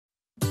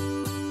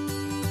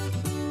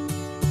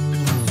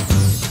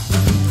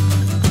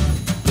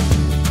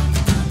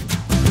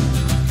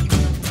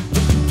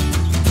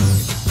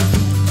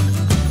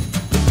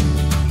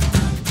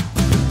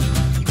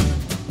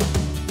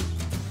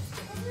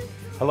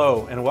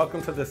Hello, and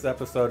welcome to this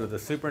episode of the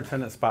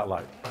Superintendent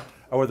Spotlight.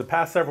 Over the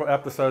past several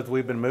episodes,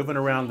 we've been moving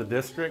around the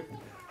district,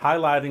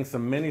 highlighting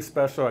some many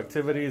special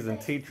activities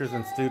and teachers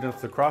and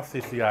students across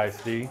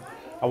CCISD.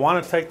 I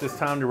want to take this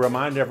time to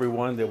remind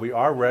everyone that we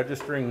are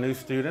registering new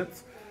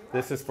students.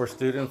 This is for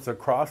students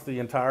across the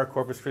entire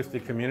Corpus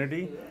Christi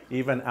community,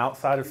 even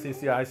outside of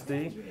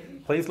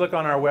CCISD. Please look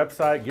on our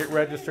website, get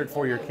registered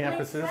for your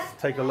campuses,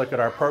 take a look at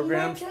our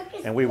programs,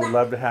 and we would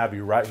love to have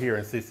you right here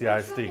in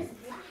CCISD.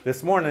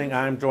 This morning,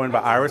 I'm joined by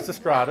Iris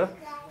Estrada.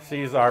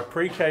 She's our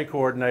pre-K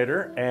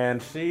coordinator,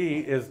 and she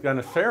is going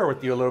to share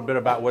with you a little bit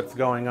about what's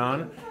going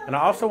on. And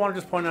I also want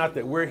to just point out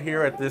that we're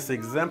here at this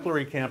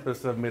exemplary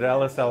campus of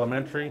Mireles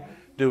Elementary,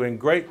 doing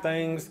great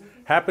things.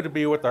 Happy to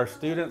be with our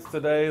students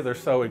today. They're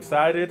so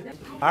excited.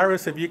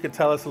 Iris, if you could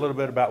tell us a little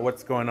bit about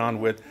what's going on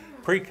with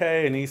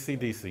pre-K and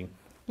ECDC.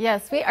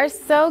 Yes, we are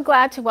so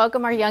glad to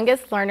welcome our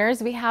youngest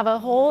learners. We have a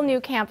whole new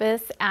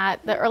campus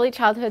at the Early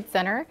Childhood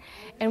Center,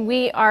 and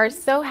we are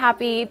so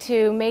happy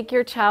to make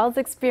your child's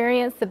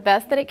experience the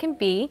best that it can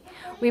be.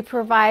 We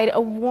provide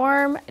a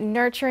warm,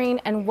 nurturing,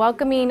 and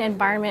welcoming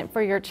environment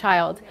for your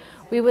child.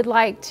 We would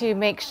like to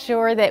make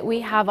sure that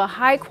we have a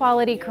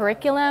high-quality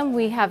curriculum.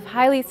 We have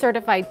highly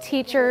certified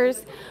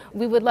teachers.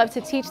 We would love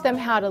to teach them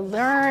how to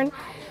learn,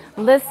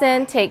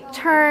 listen, take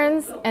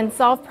turns, and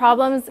solve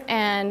problems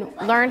and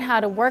learn how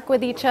to work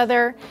with each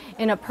other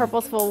in a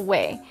purposeful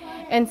way.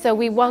 And so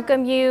we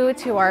welcome you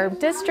to our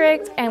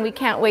district, and we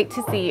can't wait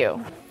to see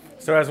you.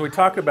 So as we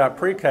talk about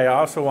pre-K, I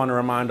also want to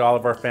remind all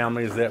of our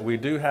families that we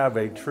do have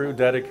a true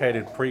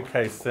dedicated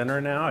pre-K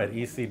center now at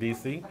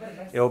ECDC.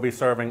 It will be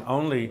serving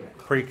only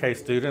pre-K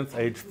students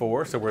age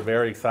 4, so we're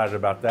very excited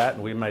about that,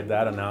 and we made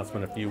that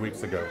announcement a few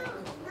weeks ago.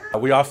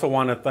 We also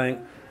want to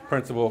thank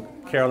Principal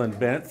Carolyn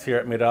Bentz here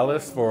at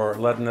Mireles for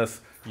letting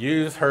us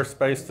use her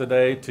space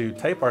today to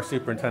tape our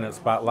Superintendent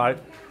Spotlight.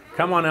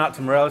 Come on out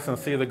to Mireles and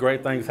see the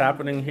great things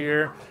happening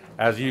here.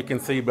 As you can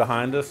see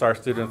behind us, our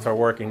students are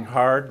working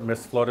hard.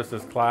 Ms.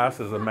 Flores' class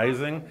is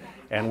amazing,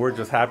 and we're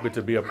just happy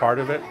to be a part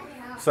of it.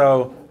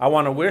 So I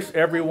want to wish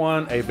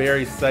everyone a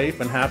very safe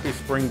and happy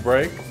spring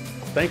break.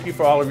 Thank you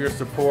for all of your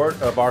support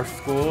of our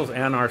schools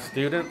and our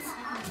students.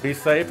 Be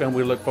safe, and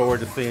we look forward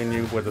to seeing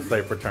you with a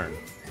safe return.